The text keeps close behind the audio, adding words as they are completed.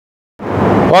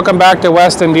Welcome back to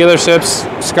Weston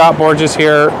Dealerships. Scott Borges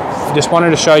here. Just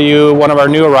wanted to show you one of our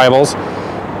new arrivals.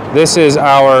 This is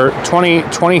our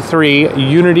 2023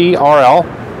 Unity RL,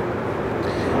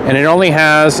 and it only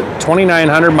has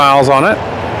 2,900 miles on it.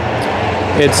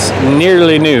 It's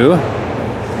nearly new.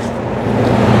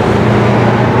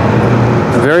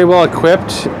 Very well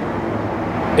equipped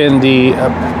in the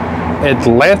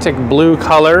Atlantic blue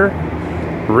color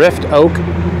Rift Oak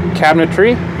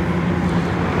cabinetry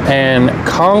and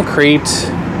concrete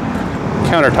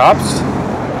countertops.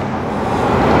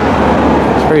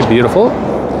 It's very beautiful.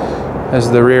 As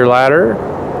the rear ladder,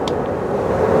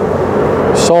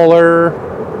 solar,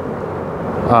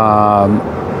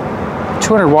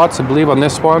 200 watts I believe on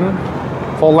this one,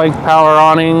 full length power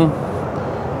awning,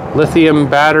 lithium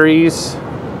batteries,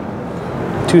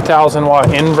 2,000 watt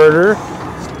inverter.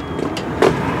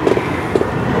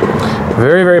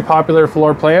 Very, very popular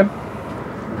floor plan.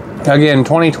 Again,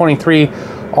 2023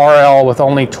 RL with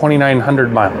only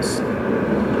 2,900 miles.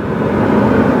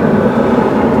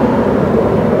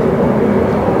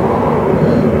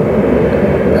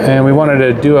 And we wanted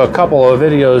to do a couple of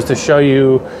videos to show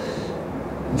you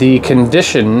the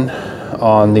condition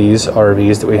on these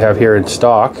RVs that we have here in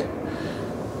stock.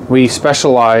 We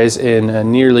specialize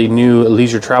in nearly new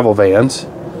leisure travel vans.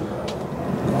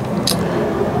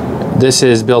 This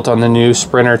is built on the new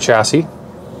Sprinter chassis.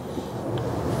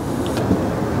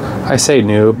 I say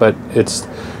new, but it's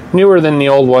newer than the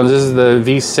old ones. This is the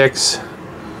V6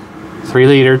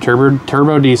 3-liter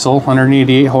turbo diesel,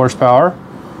 188 horsepower,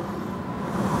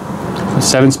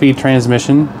 7-speed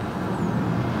transmission.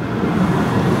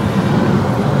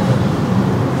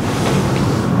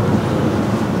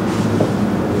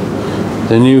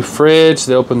 The new fridge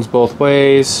that opens both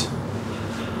ways.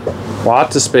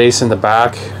 Lots of space in the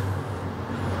back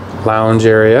lounge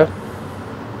area.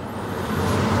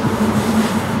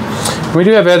 We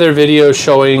do have other videos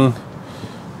showing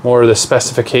more of the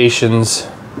specifications,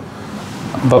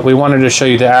 but we wanted to show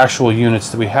you the actual units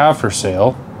that we have for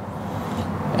sale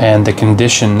and the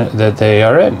condition that they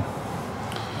are in.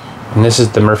 And this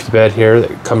is the Murphy bed here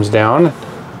that comes down.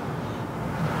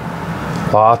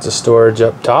 Lots of storage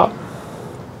up top.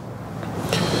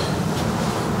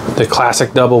 The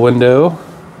classic double window.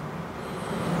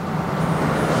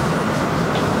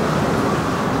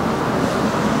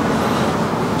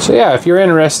 So yeah, if you're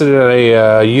interested in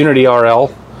a Unity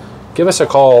RL, give us a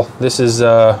call. This is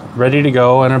ready to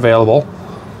go and available.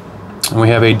 And we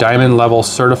have a diamond level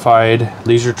certified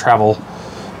leisure travel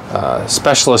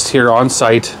specialist here on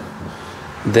site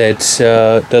that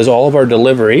does all of our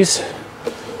deliveries.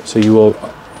 So you will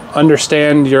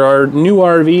understand your new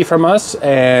RV from us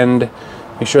and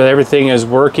make sure that everything is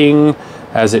working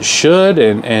as it should,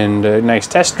 and a nice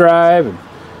test drive.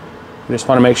 I just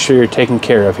want to make sure you're taken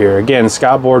care of here. Again,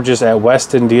 Scott Borges at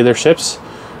Weston Dealerships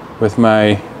with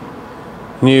my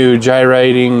new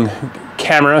gyrating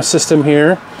camera system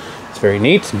here. It's very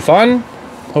neat and fun.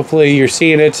 Hopefully you're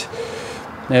seeing it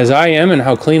as I am and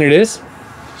how clean it is.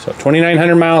 So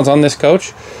 2,900 miles on this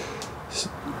coach.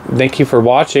 Thank you for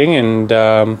watching, and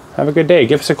have a good day.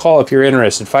 Give us a call if you're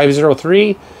interested.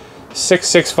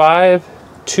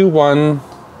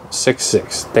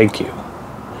 503-665-2166. Thank you.